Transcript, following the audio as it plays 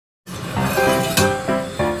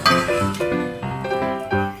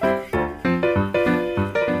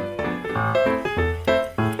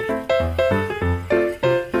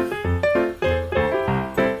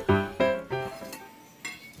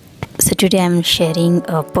today I'm sharing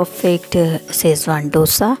a perfect schezwan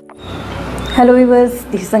dosa. Hello viewers,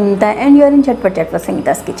 this is Sangeeta and you are in Jhatpat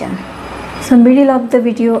Sangeeta's kitchen. So in middle of the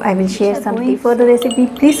video I will share something for the recipe.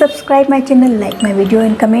 Please subscribe my channel, like my video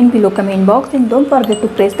and comment below comment box, and don't forget to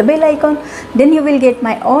press the bell icon. Then you will get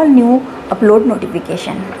my all new upload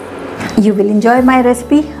notification. You will enjoy my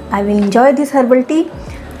recipe. I will enjoy this herbal tea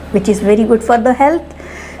which is very good for the health.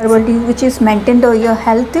 Herbal tea which is maintained your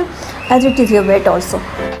health as it is your weight also.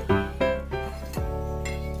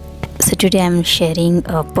 So today I'm sharing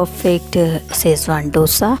a perfect schezwan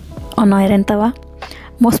dosa on iron tawa.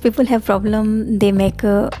 Most people have problem, they make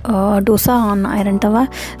a dosa on iron tawa,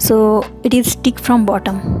 so it is stick from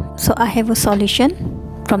bottom. So I have a solution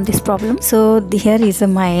from this problem. So here is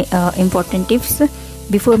my important tips.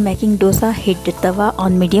 Before making dosa, heat the tawa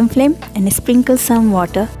on medium flame and sprinkle some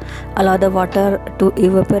water. Allow the water to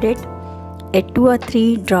evaporate. Add 2 or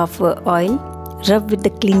 3 drops of oil. Rub with the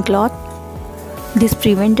clean cloth. This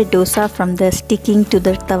prevents the dosa from the sticking to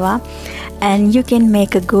the tawa, and you can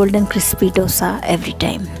make a golden crispy dosa every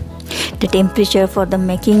time. The temperature for the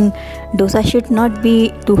making dosa should not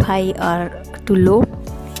be too high or too low.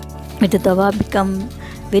 When the tawa become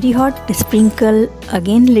very hot, sprinkle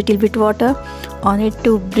again little bit water on it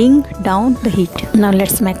to bring down the heat. Now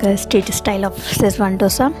let's make a street style of schezwan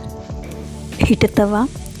dosa. Heat a tawa,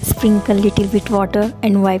 sprinkle little bit water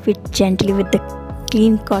and wipe it gently with the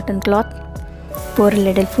clean cotton cloth. Pour a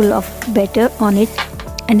ladle full of batter on it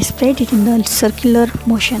and spread it in the circular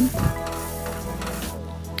motion.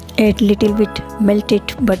 Add little bit melted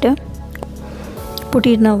butter. Put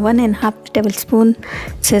in a 1.5 tablespoon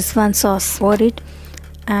schezwan sauce over it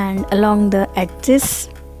and along the edges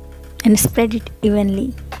and spread it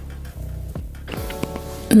evenly.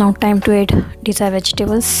 Now time to add these are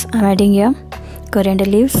vegetables. I'm adding here coriander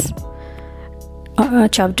leaves,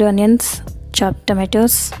 chopped onions, chopped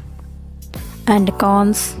tomatoes and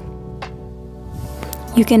corns.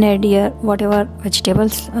 You can add here whatever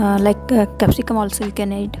vegetables like capsicum also you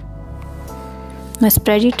can add. Now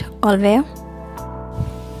spread it all where.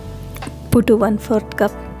 Put 1/4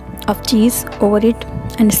 cup of cheese over it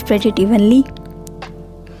and spread it evenly.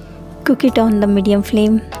 Cook it on the medium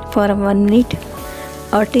flame for 1 minute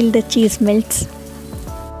or till the cheese melts.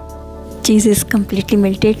 Cheese is completely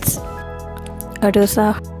melted. So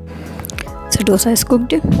dosa is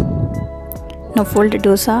cooked. Now fold the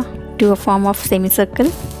dosa to a form of semicircle.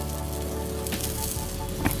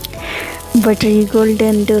 Buttery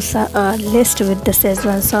golden dosa are laced with the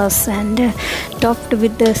schezwan sauce and topped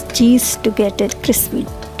with the cheese to get a crispy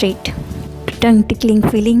treat. Tongue tickling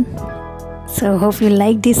feeling. So hope you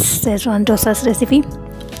like this schezwan dosa's recipe.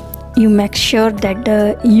 You make sure that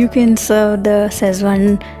you can serve the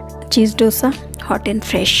schezwan cheese dosa hot and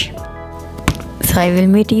fresh. So I will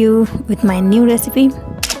meet you with my new recipe.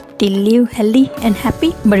 Till live healthy and happy.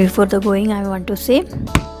 But before the going, I want to say,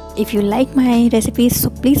 if you like my recipes,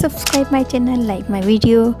 so please subscribe my channel, like my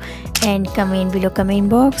video and comment below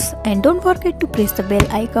comment box, and don't forget to press the bell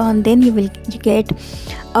icon. Then you will get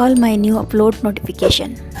all my new upload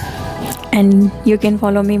notification. And you can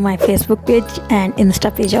follow me my Facebook page and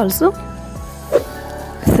Insta page also.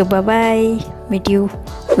 So bye bye, meet you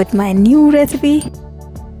with my new recipe.